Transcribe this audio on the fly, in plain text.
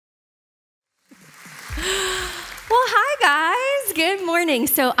morning.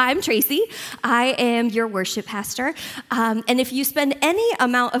 So I'm Tracy. I am your worship pastor. And if you spend any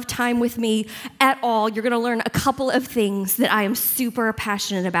amount of time with me at all, you're going to learn a couple of things that I am super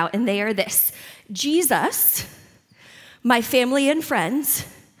passionate about. And they are this: Jesus, my family and friends,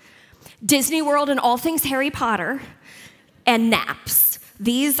 Disney World and all things Harry Potter, and naps.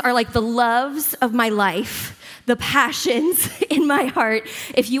 These are like the loves of my life, the passions in my heart.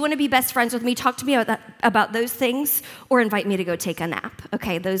 If you want to be best friends with me, talk to me about those things or invite me to go take a nap.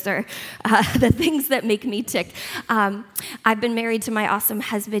 Okay, those are the things that make me tick. I've been married to my awesome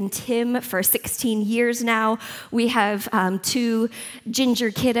husband, Tim, for 16 years now. We have 2 ginger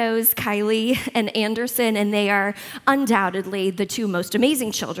kiddos, Kylie and Anderson, and they are undoubtedly the 2 most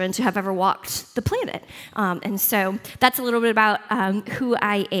amazing children to have ever walked the planet. And so that's a little bit about who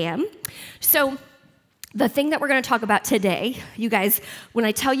I am. So the thing that we're going to talk about today, you guys, when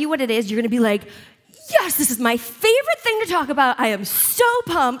I tell you what it is, you're going to be like, yes, this is my favorite thing to talk about. I am so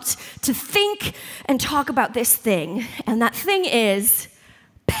pumped to think and talk about this thing. And that thing is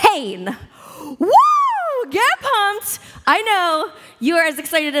pain. Woo! Get pumped. I know you are as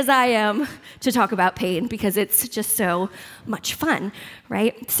excited as I am to talk about pain because it's just so much fun,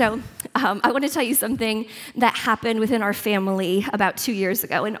 right? So I want to tell you something that happened within our family about 2 years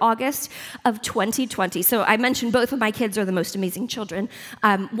ago in August of 2020. So I mentioned both of my kids are the most amazing children.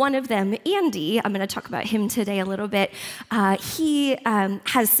 One of them, Andy, I'm going to talk about him today a little bit. He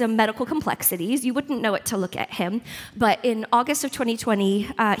has some medical complexities. You wouldn't know it to look at him. But in August of 2020,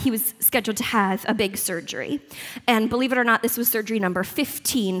 he was scheduled to have a big surgery. And believe it or not, this was surgery number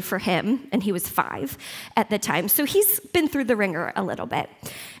 15 for him, and he was 5 at the time. So he's been through the ringer a little bit.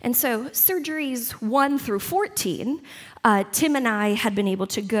 And so surgeries 1 through 14, Tim and I had been able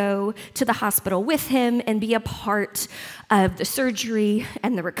to go to the hospital with him and be a part of the surgery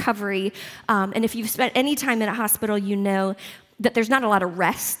and the recovery. And if you've spent any time in a hospital, you know that there's not a lot of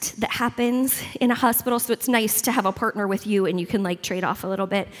rest that happens in a hospital, so it's nice to have a partner with you and you can like trade off a little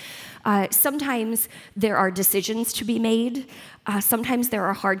bit. Sometimes there are decisions to be made. Sometimes there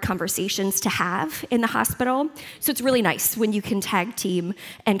are hard conversations to have in the hospital. So it's really nice when you can tag team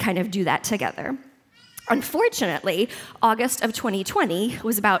and kind of do that together. Unfortunately, August of 2020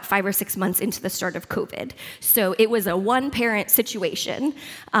 was about 5 or 6 months into the start of COVID. So it was a one-parent situation,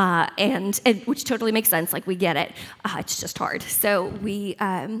 and which totally makes sense. Like, we get it. It's just hard. So we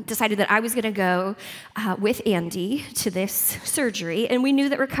decided that I was going to go with Andy to this surgery, and we knew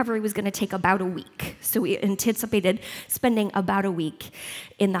that recovery was going to take about a week. So we anticipated spending about a week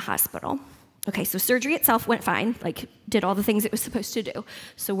in the hospital. Okay, so surgery itself went fine, like did all the things it was supposed to do.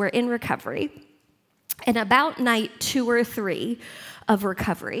 So we're in recovery. And about night 2 or 3 of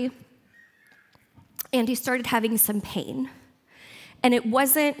recovery, Andy started having some pain. And it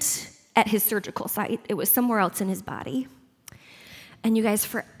wasn't at his surgical site. It was somewhere else in his body. And you guys,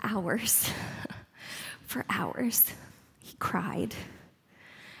 for hours, he cried.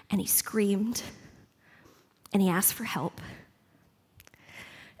 And he screamed. And he asked for help.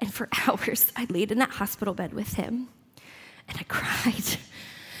 And for hours, I laid in that hospital bed with him. And I cried.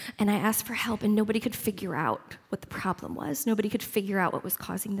 And I asked for help, and nobody could figure out what the problem was. Nobody could figure out what was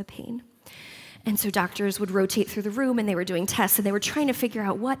causing the pain. And so doctors would rotate through the room, and they were doing tests, and they were trying to figure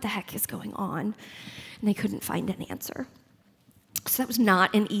out what the heck is going on, and they couldn't find an answer. So that was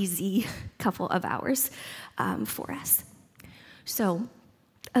not an easy couple of hours for us. So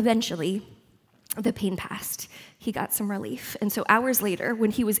eventually, the pain passed. He got some relief. And so hours later,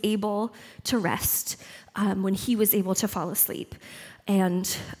 when he was able to rest, when he was able to fall asleep,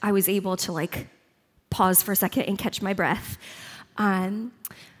 and I was able to like pause for a second and catch my breath, and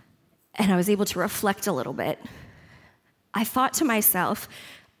I was able to reflect a little bit, I thought to myself,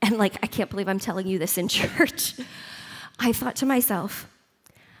 and like, I can't believe I'm telling you this in church, I thought to myself,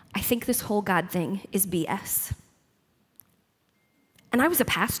 I think this whole God thing is BS. And I was a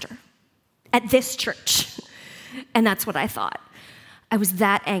pastor at this church, and that's what I thought. I was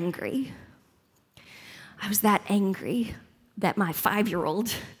that angry. I was that angry that my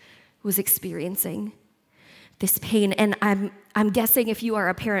 5-year-old was experiencing this pain. And I'm guessing if you are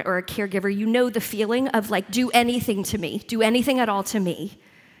a parent or a caregiver, you know the feeling of like, do anything to me, do anything at all to me.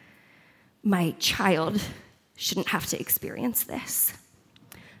 My child shouldn't have to experience this.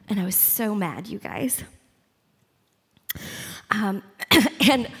 And I was so mad, you guys. And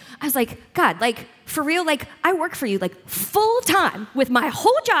I was like, God, like, for real, like, I work for you, like, full time with my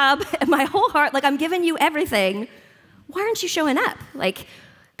whole job and my whole heart. Like, I'm giving you everything. Why aren't you showing up? Like,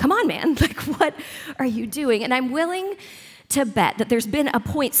 come on, man. Like, what are you doing? And I'm willing to bet that there's been a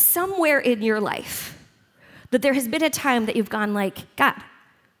point somewhere in your life that there has been a time that you've gone like, God,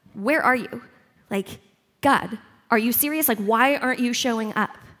 where are you? Like, God, Are you serious? Like, why aren't you showing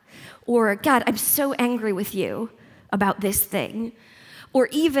up? Or, God, I'm so angry with you about this thing. Or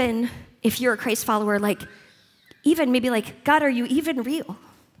even if you're a Christ follower, like, even maybe like, God, are you even real?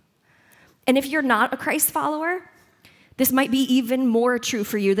 And if you're not a Christ follower, this might be even more true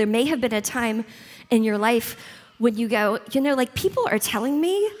for you. There may have been a time in your life when you go, like, people are telling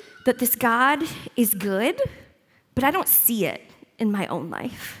me that this God is good, but I don't see it in my own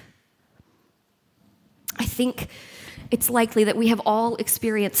life. I think it's likely that we have all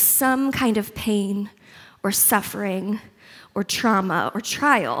experienced some kind of pain or suffering or trauma or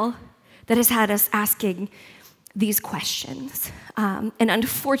trial that has had us asking these questions. And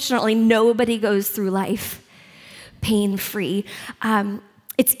unfortunately, nobody goes through life pain-free.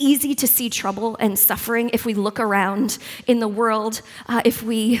 It's easy to see trouble and suffering if we look around in the world, if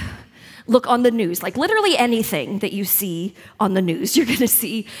we look on the news, like literally anything that you see on the news, you're gonna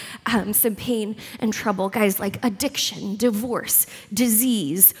see some pain and trouble. Guys, like addiction, divorce,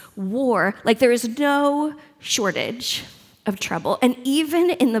 disease, war, like there is no shortage of trouble. And even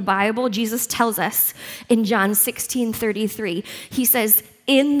in the Bible, Jesus tells us in John 16:33, he says,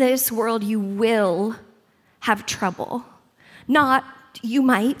 in this world you will have trouble. Not you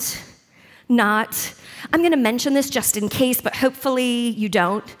might, not, I'm gonna mention this just in case, but hopefully you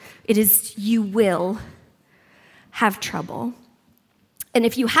don't. It is you will have trouble. And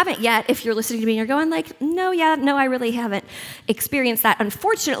if you haven't yet, if you're listening to me and you're going like, no, I really haven't experienced that.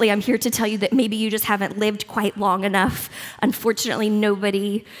 Unfortunately, I'm here to tell you that maybe you just haven't lived quite long enough. Unfortunately,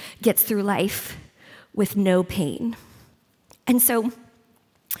 nobody gets through life with no pain. And so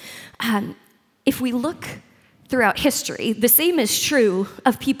if we look throughout history, the same is true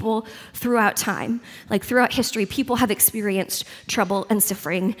of people throughout time. Like throughout history, people have experienced trouble and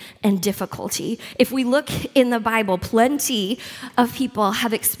suffering and difficulty. If we look in the Bible, plenty of people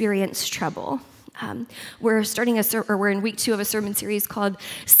have experienced trouble. We're in week 2 of a sermon series called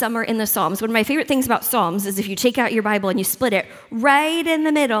Summer in the Psalms. One of my favorite things about Psalms is if you take out your Bible and you split it right in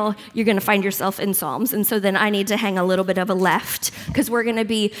the middle, you're going to find yourself in Psalms. And so then I need to hang a little bit of a left because we're going to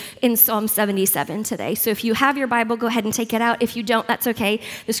be in Psalm 77 today. So if you have your Bible, go ahead and take it out. If you don't, that's okay.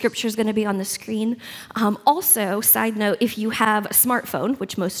 The scripture is going to be on the screen. Also, side note, if you have a smartphone,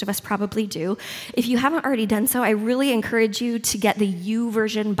 which most of us probably do, if you haven't already done so, I really encourage you to get the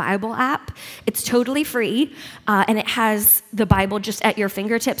YouVersion Bible app. It's totally free, and it has the Bible just at your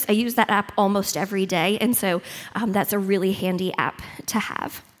fingertips. I use that app almost every day, and so that's a really handy app to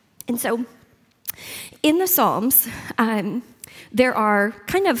have. And so in the Psalms, there are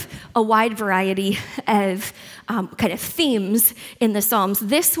kind of a wide variety of kind of themes in the Psalms.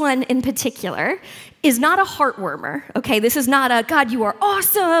 This one in particular is not a heartwarmer, okay? This is not a, God, you are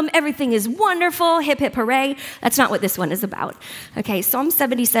awesome, everything is wonderful, hip, hip, hooray. That's not what this one is about, okay? Psalm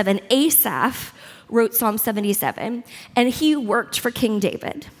 77, Asaph wrote Psalm 77, and he worked for King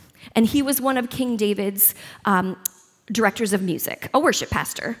David. And he was one of King David's directors of music, a worship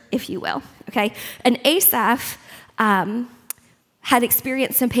pastor, if you will, okay? And Asaph had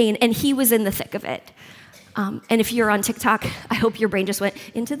experienced some pain, and he was in the thick of it. And if you're on TikTok, I hope your brain just went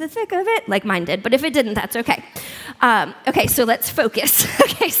into the thick of it, like mine did. But if it didn't, that's okay. Okay, so let's focus.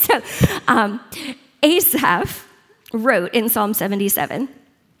 Okay, so Asaph wrote in Psalm 77,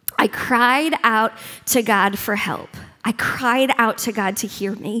 I cried out to God for help. I cried out to God to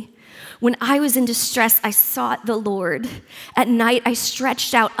hear me. When I was in distress, I sought the Lord. At night, I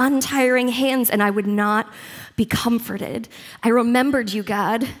stretched out untiring hands, and I would not be comforted. I remembered you,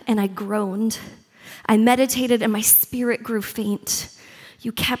 God, and I groaned. I meditated, and my spirit grew faint.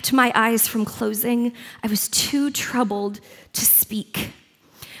 You kept my eyes from closing. I was too troubled to speak.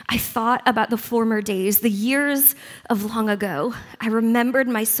 I thought about the former days, the years of long ago. I remembered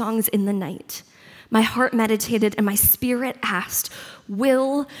my songs in the night. My heart meditated, and my spirit asked,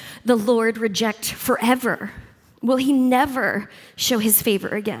 will the Lord reject forever? Will he never show his favor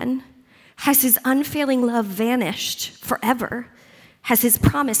again? Has his unfailing love vanished forever? Has his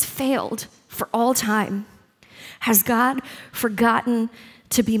promise failed for all time? Has God forgotten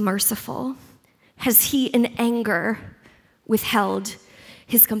to be merciful? Has he in anger withheld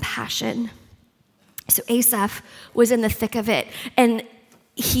his compassion? So Asaph was in the thick of it, and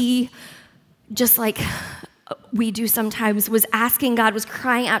he, just like we do sometimes, was asking God, was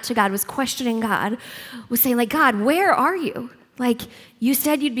crying out to God, was questioning God, was saying like, God, where are you? Like, you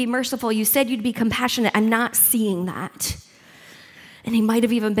said you'd be merciful, you said you'd be compassionate, I'm not seeing that. And he might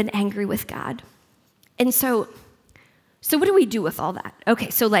have even been angry with God. And so what do we do with all that? Okay,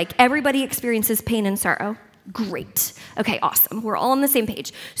 so like everybody experiences pain and sorrow. Great. Okay, awesome. We're all on the same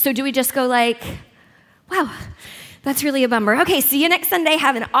page. So do we just go like, wow, That's really a bummer. Okay, see you next Sunday.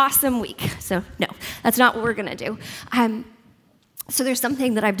 Have an awesome week. So no, that's not what we're going to do. So there's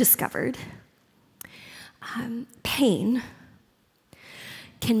something that I've discovered. Pain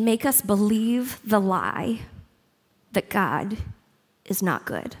can make us believe the lie that God is not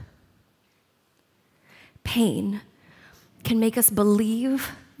good. Pain can make us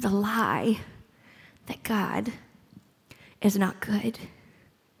believe the lie that God is not good.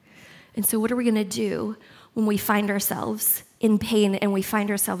 And so what are we going to do when we find ourselves in pain and we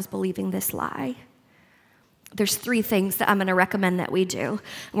find ourselves believing this lie? There's 3 things that I'm going to recommend that we do. And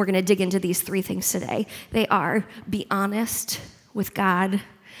we're going to dig into these 3 things today. They are: be honest with God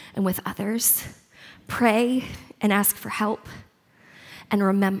and with others, pray and ask for help, and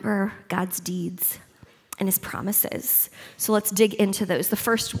remember God's deeds and his promises. So let's dig into those. The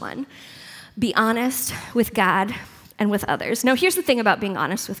first one, be honest with God and with others. Now, here's the thing about being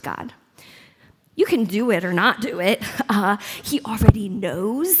honest with God. You can do it or not do it. He already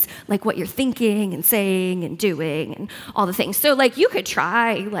knows like what you're thinking and saying and doing and all the things. So like you could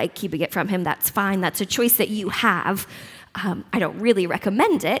try like keeping it from him. That's fine. That's a choice that you have. I don't really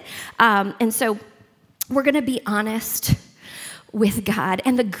recommend it. And so we're going to be honest with God.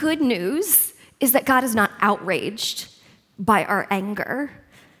 And the good news is that God is not outraged by our anger.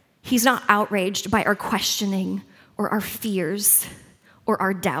 He's not outraged by our questioning or our fears or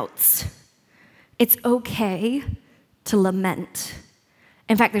our doubts. It's okay to lament.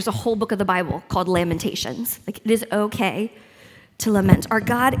 In fact, there's a whole book of the Bible called Lamentations. Like, it is okay to lament. Our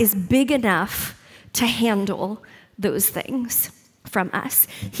God is big enough to handle those things from us.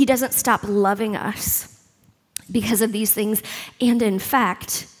 He doesn't stop loving us because of these things. And in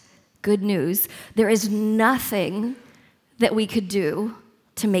fact, good news, there is nothing that we could do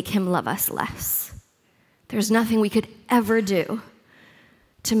to make him love us less. There's nothing we could ever do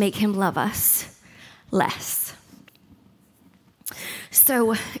to make him love us less.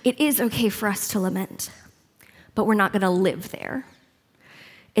 So it is okay for us to lament, but we're not going to live there.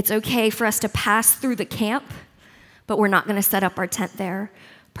 It's okay for us to pass through the camp, but we're not going to set up our tent there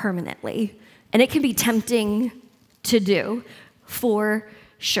permanently. And it can be tempting to do, for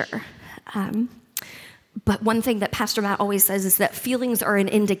sure. But one thing that Pastor Matt always says is that feelings are an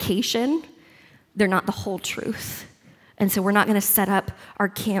indication. They're not the whole truth. And so we're not going to set up our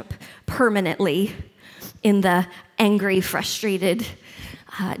camp permanently in the angry, frustrated,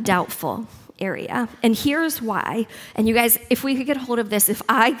 doubtful area. And here's why. And you guys, if we could get a hold of this, if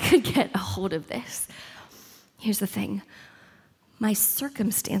I could get a hold of this, here's the thing. My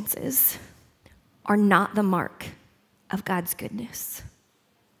circumstances are not the mark of God's goodness.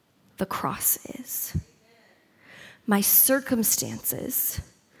 The cross is. My circumstances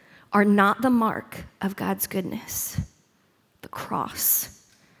are not the mark of God's goodness. The cross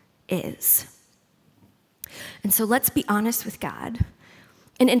is. And so let's be honest with God.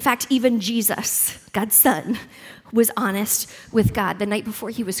 And in fact, even Jesus, God's son, was honest with God. The night before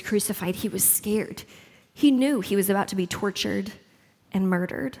he was crucified, he was scared. He knew he was about to be tortured and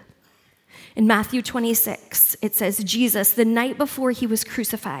murdered. In Matthew 26, it says, Jesus, the night before he was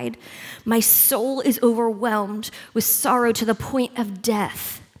crucified, my soul is overwhelmed with sorrow to the point of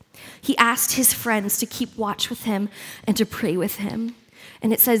death. He asked his friends to keep watch with him and to pray with him.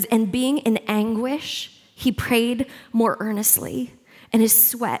 And it says, and being in anguish, he prayed more earnestly, and his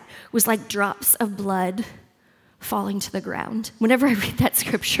sweat was like drops of blood falling to the ground. Whenever I read that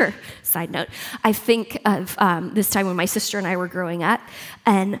scripture, side note, I think of this time when my sister and I were growing up,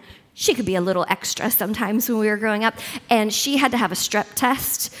 and she could be a little extra sometimes when we were growing up, and she had to have a strep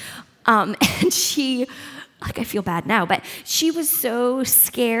test, and she, like, I feel bad now, but she was so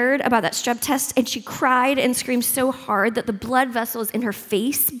scared about that strep test, and she cried and screamed so hard that the blood vessels in her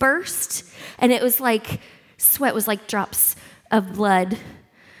face burst, and it was like, sweat was like drops of blood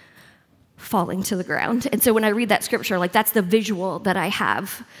falling to the ground. And so when I read that scripture, like, that's the visual that I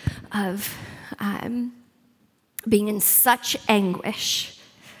have of being in such anguish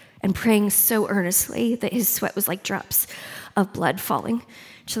and praying so earnestly that his sweat was like drops of blood falling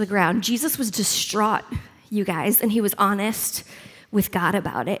to the ground. Jesus was distraught, you guys, and he was honest with God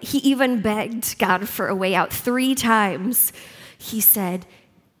about it. He even begged God for a way out 3 times. He said,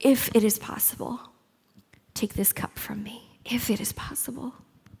 if it is possible, take this cup from me. If it is possible,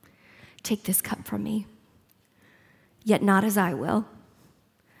 take this cup from me. Yet not as I will,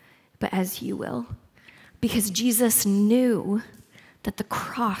 but as you will. Because Jesus knew that the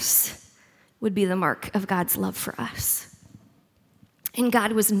cross would be the mark of God's love for us. And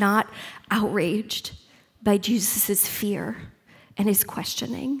God was not outraged by Jesus' fear and his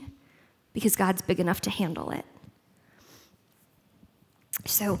questioning, because God's big enough to handle it.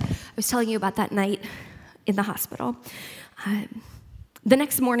 So I was telling you about that night in the hospital. The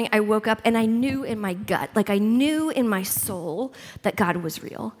next morning, I woke up and I knew in my gut, like I knew in my soul that God was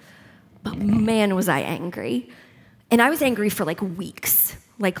real. But man, was I angry. And I was angry for like weeks.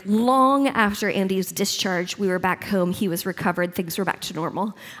 Like long after Andy was discharged, we were back home, he was recovered, things were back to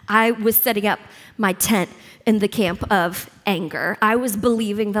normal. I was setting up my tent in the camp of anger. I was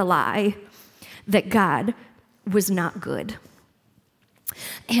believing the lie that God was not good.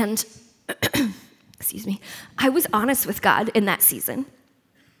 And excuse me, I was honest with God in that season.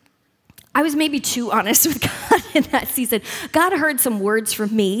 I was maybe too honest with God in that season. God heard some words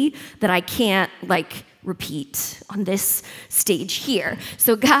from me that I can't repeat on this stage here.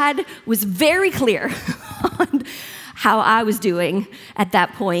 So God was very clear on how I was doing at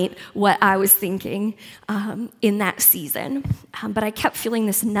that point, what I was thinking in that season. But I kept feeling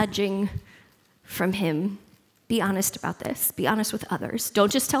this nudging from him. Be honest about this. Be honest with others.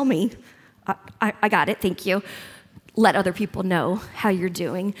 Don't just tell me. I got it, thank you. Let other people know how you're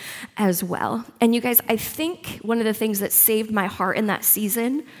doing as well. And you guys, I think one of the things that saved my heart in that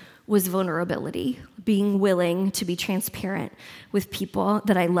season was vulnerability, being willing to be transparent with people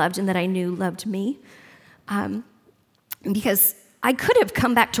that I loved and that I knew loved me. Because I could have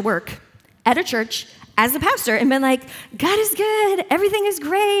come back to work at a church as a pastor and been like, God is good, everything is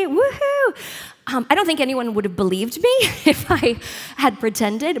great, woohoo. I don't think anyone would have believed me if I had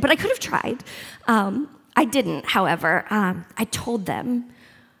pretended, but I could have tried. I didn't, however. I told them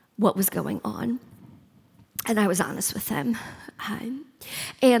what was going on, and I was honest with them.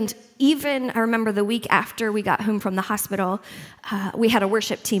 And even, I remember the week after we got home from the hospital, we had a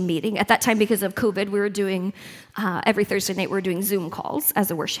worship team meeting. At that time, because of COVID, we were doing, every Thursday night, we were doing Zoom calls as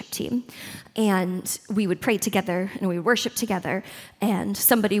a worship team. And we would pray together, and we would worship together, and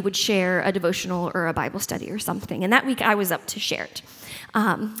somebody would share a devotional or a Bible study or something. And that week, I was up to share it.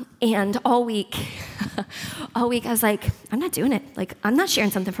 And all week, I was like, I'm not doing it. Like, I'm not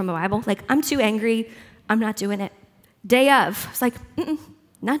sharing something from the Bible. Like, I'm too angry. I'm not doing it. Day of, I was like,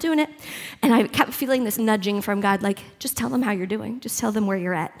 not doing it. And I kept feeling this nudging from God, like, just tell them how you're doing. Just tell them where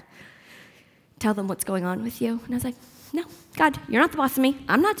you're at. Tell them what's going on with you. And I was like, no, God, you're not the boss of me.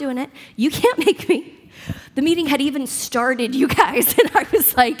 I'm not doing it. You can't make me. The meeting had even started, you guys, and I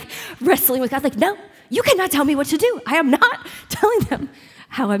was like wrestling with God, like, no, you cannot tell me what to do. I am not telling them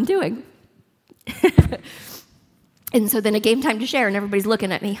how I'm doing. And so then it came time to share, and everybody's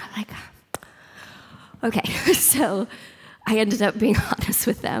looking at me like, okay. So I ended up being honest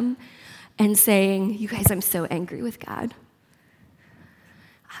with them and saying, you guys, I'm so angry with God.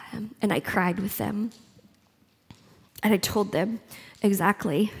 And I cried with them. And I told them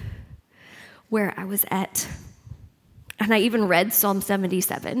exactly where I was at. And I even read Psalm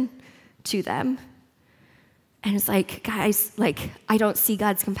 77 to them. And it's like, guys, like, I don't see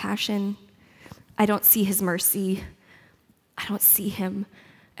God's compassion. I don't see his mercy. I don't see him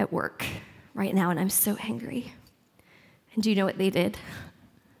at work right now, and I'm so angry. And do you know what they did?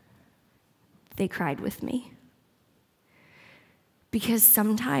 They cried with me. Because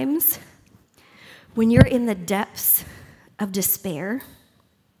sometimes when you're in the depths of despair,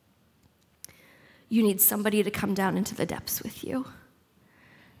 you need somebody to come down into the depths with you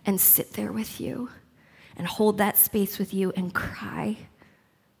and sit there with you and hold that space with you and cry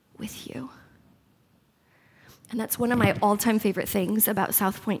with you. And that's one of my all-time favorite things about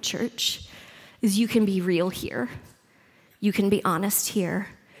SouthPoint Church is you can be real here. You can be honest here.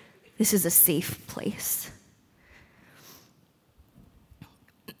 This is a safe place.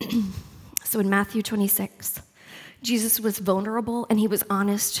 So in Matthew 26, Jesus was vulnerable and he was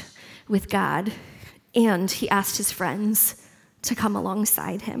honest with God, and he asked his friends to come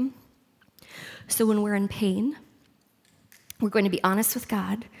alongside him. So when we're in pain, we're going to be honest with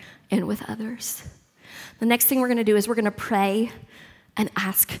God and with others. The next thing we're going to do is we're going to pray and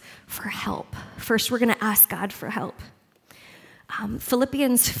ask for help. First, we're going to ask God for help.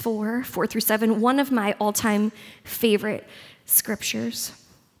 Philippians 4:4-7, one of my all-time favorite scriptures.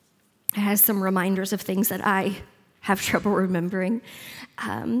 It has some reminders of things that I have trouble remembering.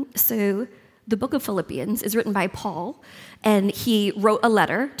 So the book of Philippians is written by Paul, and he wrote a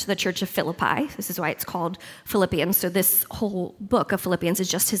letter to the church of Philippi. This is why it's called Philippians. So this whole book of Philippians is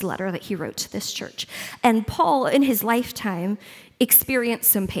just his letter that he wrote to this church. And Paul, in his lifetime,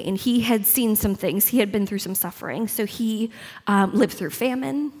 experienced some pain. He had seen some things. He had been through some suffering. So he lived through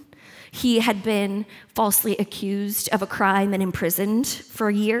famine. He had been falsely accused of a crime and imprisoned for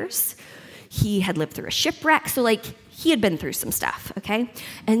years. He had lived through a shipwreck. So he had been through some stuff, okay?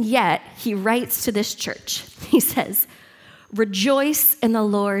 And yet, he writes to this church. He says, rejoice in the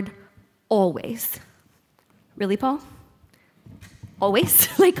Lord always. Really, Paul? Always?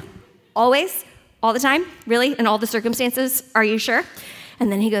 Always? All the time? Really? In all the circumstances? Are you sure?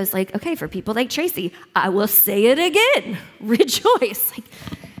 And then he goes like, okay, for people like Tracy, I will say it again. Rejoice. Like,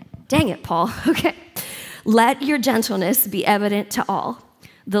 dang it, Paul. Okay. Let your gentleness be evident to all.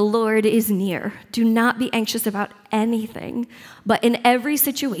 The Lord is near. Do not be anxious about anything, but in every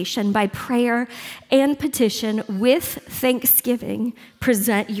situation, by prayer and petition, with thanksgiving,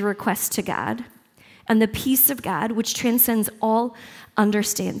 present your requests to God. And the peace of God, which transcends all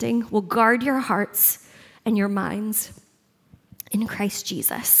understanding, will guard your hearts and your minds in Christ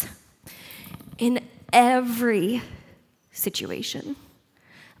Jesus. In every situation,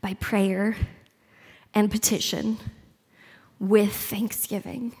 by prayer and petition, with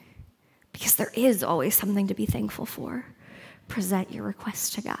thanksgiving, because there is always something to be thankful for, present your requests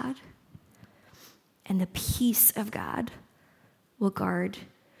to God. And the peace of God will guard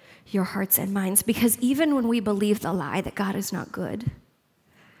your hearts and minds, because even when we believe the lie that God is not good,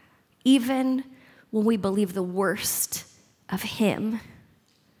 even when we believe the worst of him,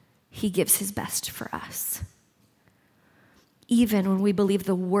 he gives his best for us. Even when we believe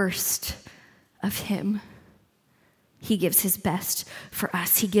the worst of him, he gives his best for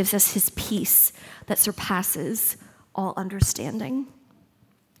us. He gives us his peace that surpasses all understanding.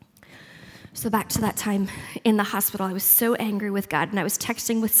 So back to that time in the hospital, I was so angry with God, and I was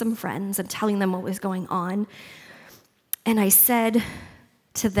texting with some friends and telling them what was going on. And I said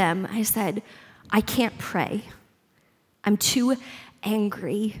to them, I can't pray. I'm too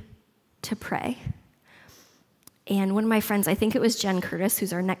angry to pray. And one of my friends, I think it was Jen Curtis,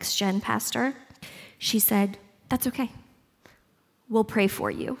 who's our next gen pastor, she said, that's okay. We'll pray for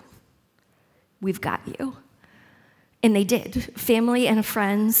you. We've got you. And they did. Family and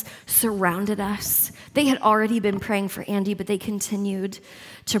friends surrounded us. They had already been praying for Andy, but they continued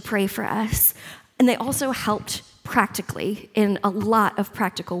to pray for us. And they also helped practically in a lot of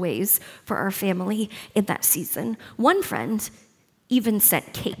practical ways for our family in that season. One friend even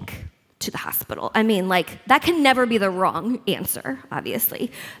sent cake to the hospital. I mean, like, that can never be the wrong answer,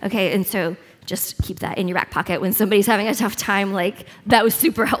 obviously. Okay, and so just keep that in your back pocket when somebody's having a tough time. Like, that was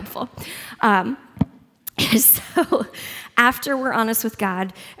super helpful. So after we're honest with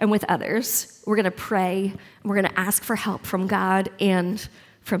God and with others, we're going to pray, and we're going to ask for help from God and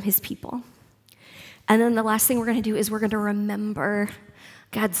from his people. And then the last thing we're going to do is we're going to remember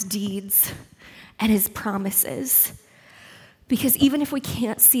God's deeds and his promises. Because even if we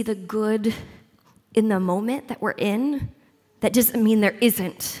can't see the good in the moment that we're in, that doesn't mean there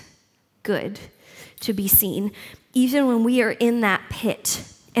isn't good to be seen. Even when we are in that pit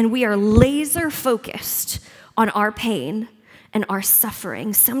and we are laser focused on our pain and our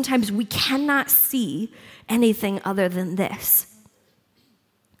suffering, sometimes we cannot see anything other than this.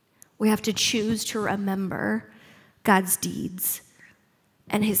 We have to choose to remember God's deeds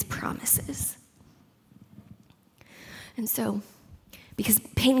and his promises. And so, because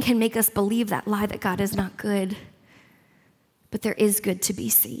pain can make us believe that lie that God is not good, but there is good to be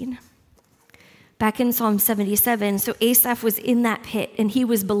seen. Back in Psalm 77, so Asaph was in that pit, and he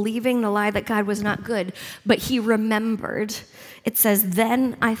was believing the lie that God was not good, but he remembered. It says,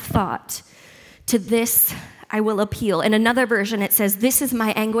 then I thought, to this I will appeal. In another version, it says, this is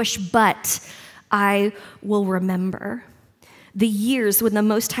my anguish, but I will remember. The years when the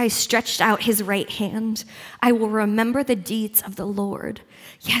Most High stretched out his right hand, I will remember the deeds of the Lord.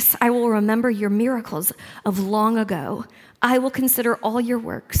 Yes, I will remember your miracles of long ago. I will consider all your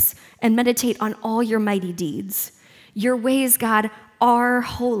works and meditate on all your mighty deeds. Your ways, God, are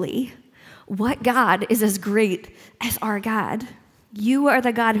holy. What God is as great as our God? You are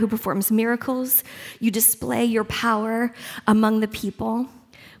the God who performs miracles. You display your power among the people.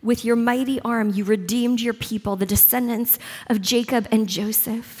 With your mighty arm, you redeemed your people, the descendants of Jacob and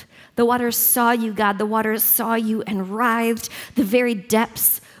Joseph. The waters saw you, God. The waters saw you and writhed. The very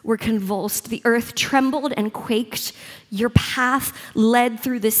depths were convulsed. The earth trembled and quaked. Your path led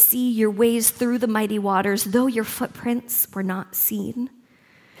through the sea, your ways through the mighty waters, though your footprints were not seen.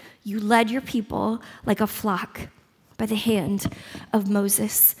 You led your people like a flock by the hand of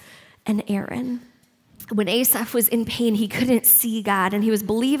Moses and Aaron. When Asaph was in pain, he couldn't see God, and he was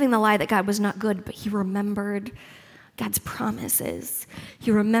believing the lie that God was not good, but he remembered God's promises.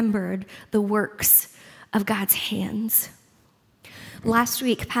 He remembered the works of God's hands. Last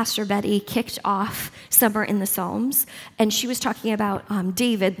week, Pastor Betty kicked off Summer in the Psalms, and she was talking about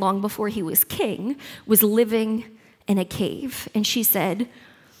David, long before he was king, was living in a cave. And she said,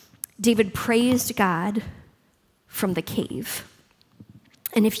 David praised God from the cave.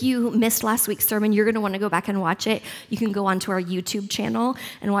 And if you missed last week's sermon, you're going to want to go back and watch it. You can go onto our YouTube channel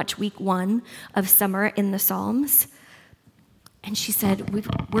and watch week 1 of Summer in the Psalms. And she said,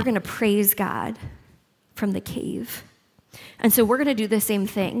 we're going to praise God from the cave. And so we're going to do the same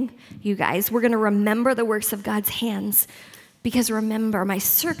thing, you guys. We're going to remember the works of God's hands, because remember, my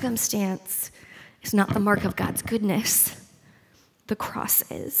circumstance is not the mark of God's goodness. The cross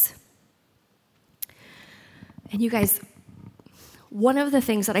is. And you guys, one of the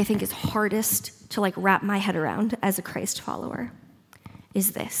things that I think is hardest to wrap my head around as a Christ follower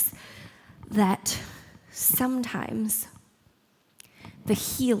is this, that sometimes the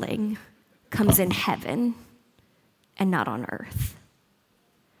healing comes in heaven and not on earth.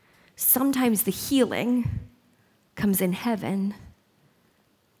 Sometimes the healing comes in heaven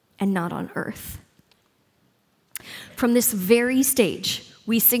and not on earth. From this very stage,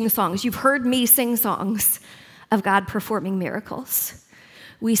 we sing songs. You've heard me sing songs of God performing miracles.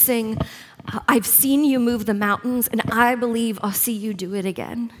 We sing, I've seen you move the mountains, and I believe I'll see you do it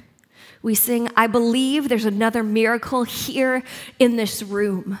again. We sing, I believe there's another miracle here in this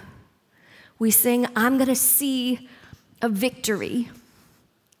room. We sing, I'm going to see a victory.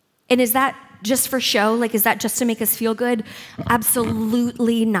 And is that just for show? Is that just to make us feel good?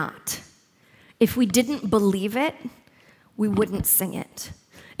 Absolutely not. If we didn't believe it, we wouldn't sing it.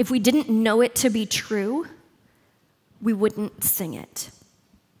 If we didn't know it to be true, we wouldn't sing it.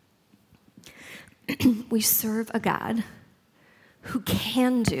 We serve a God who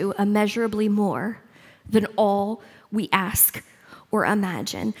can do immeasurably more than all we ask or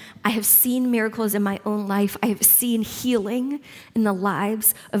imagine. I have seen miracles in my own life. I have seen healing in the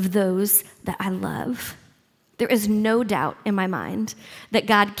lives of those that I love. There is no doubt in my mind that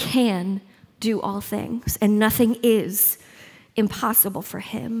God can do all things, and nothing is impossible for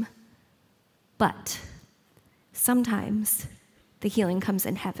him. But sometimes the healing comes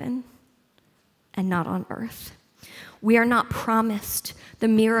in heaven and not on earth. We are not promised the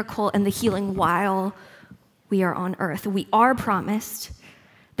miracle and the healing while we are on earth. We are promised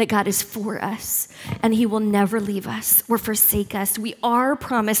that God is for us and he will never leave us or forsake us. We are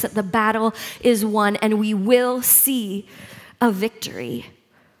promised that the battle is won and we will see a victory.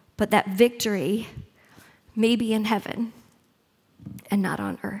 But that victory may be in heaven and not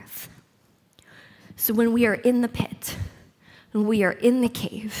on earth. So when we are in the pit, when we are in the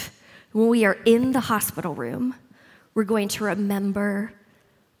cave, when we are in the hospital room, we're going to remember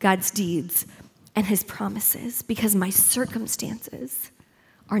God's deeds and his promises, because my circumstances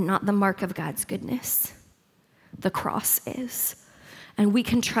are not the mark of God's goodness. The cross is. And we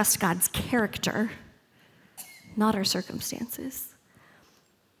can trust God's character, not our circumstances.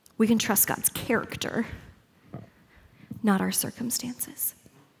 We can trust God's character, not our circumstances.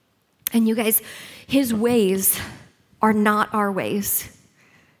 And you guys, his ways are not our ways.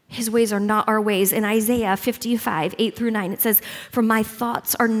 His ways are not our ways. In Isaiah 55, 8-9, it says, "For my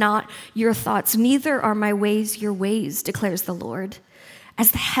thoughts are not your thoughts, neither are my ways your ways, declares the Lord.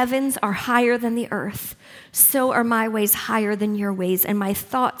 As the heavens are higher than the earth, so are my ways higher than your ways, and my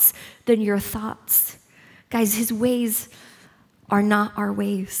thoughts than your thoughts." Guys, his ways are not our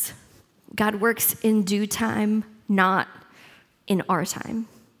ways. God works in due time, not in our time,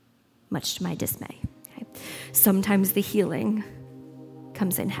 much to my dismay. Okay? Sometimes the healing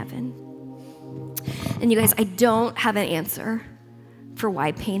comes in heaven. And you guys, I don't have an answer for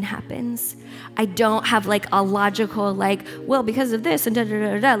why pain happens. I don't have a logical, well, because of this and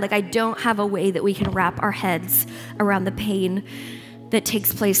da-da-da-da. I don't have a way that we can wrap our heads around the pain that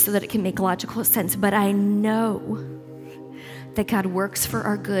takes place so that it can make logical sense. But I know that God works for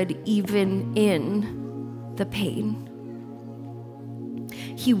our good even in the pain.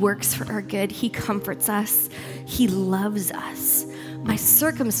 He works for our good. He comforts us. He loves us. My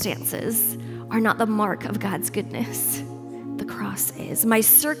circumstances are not the mark of God's goodness. The cross is. My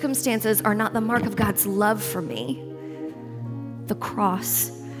circumstances are not the mark of God's love for me. The cross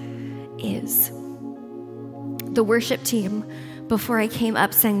is. The worship team, before I came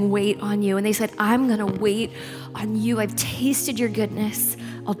up, sang "Wait on You." And they said, I'm going to wait on you. I've tasted your goodness.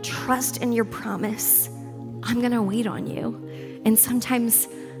 I'll trust in your promise. I'm going to wait on you. And sometimes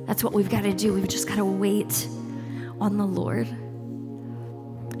that's what we've got to do. We've just got to wait on the Lord.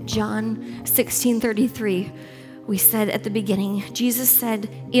 John 16:33, we said at the beginning, Jesus said,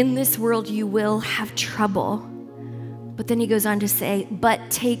 in this world you will have trouble. But then he goes on to say, but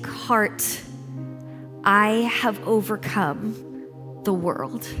take heart, I have overcome the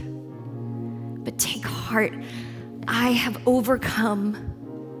world. But take heart, I have overcome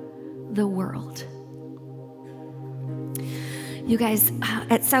the world. You guys,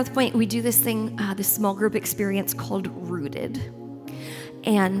 at SouthPoint, we do this thing, this small group experience called Rooted.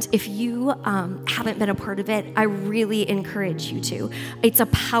 And if you haven't been a part of it, I really encourage you to. It's a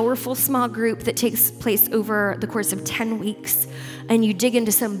powerful small group that takes place over the course of 10 weeks. And you dig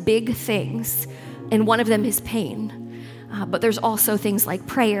into some big things. And one of them is pain. But there's also things like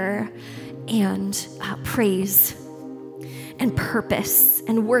prayer and praise and purpose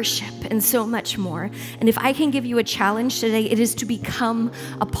and worship and so much more. And if I can give you a challenge today, it is to become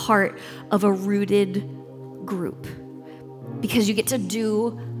a part of a rooted group, because you get to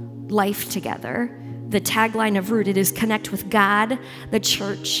do life together. The tagline of Rooted is connect with God, the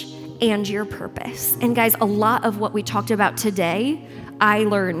church, and your purpose. And guys, a lot of what we talked about today, I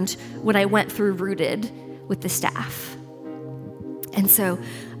learned when I went through Rooted with the staff. And so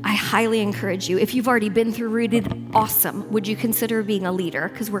I highly encourage you, if you've already been through Rooted, awesome. Would you consider being a leader?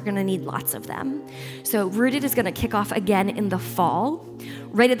 Because we're going to need lots of them. So Rooted is going to kick off again in the fall.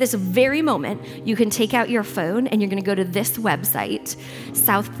 Right at this very moment, you can take out your phone and you're going to go to this website,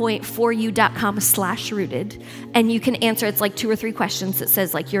 southpoint4u.com/rooted, and you can answer, it's like 2 or 3 questions that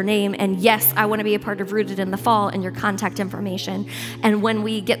says like your name and yes, I want to be a part of Rooted in the fall, and your contact information. And when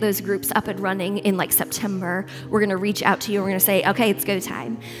we get those groups up and running in like September, we're going to reach out to you. We're going to say, okay, it's go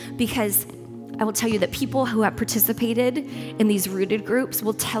time. Because I will tell you that people who have participated in these Rooted groups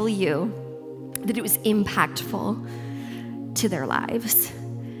will tell you that it was impactful to their lives.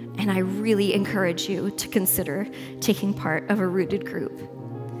 And I really encourage you to consider taking part of a Rooted group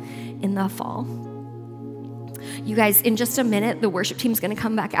in the fall. You guys, in just a minute, the worship team's gonna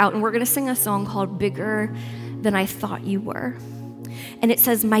come back out and we're gonna sing a song called Bigger Than I Thought You Were. And it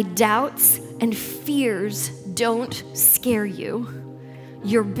says, my doubts and fears don't scare you.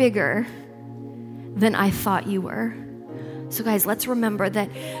 You're bigger than I thought you were. So guys, let's remember that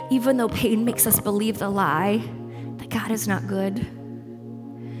even though pain makes us believe the lie that God is not good,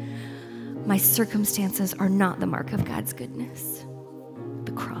 my circumstances are not the mark of God's goodness.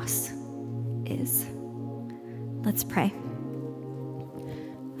 The cross is. Let's pray.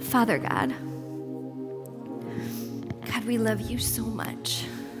 Father God, we love you so much.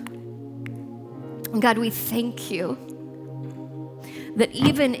 God, we thank you that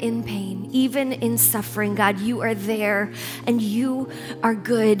even in pain, even in suffering, God, you are there and you are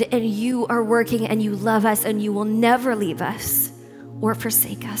good and you are working and you love us and you will never leave us or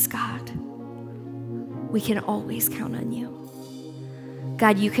forsake us, God. We can always count on you.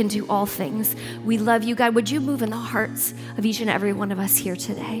 God, you can do all things. We love you. God, would you move in the hearts of each and every one of us here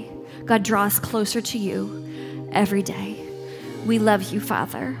today? God, draw us closer to you every day. We love you,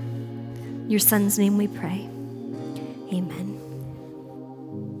 Father. In your Son's name we pray. Amen.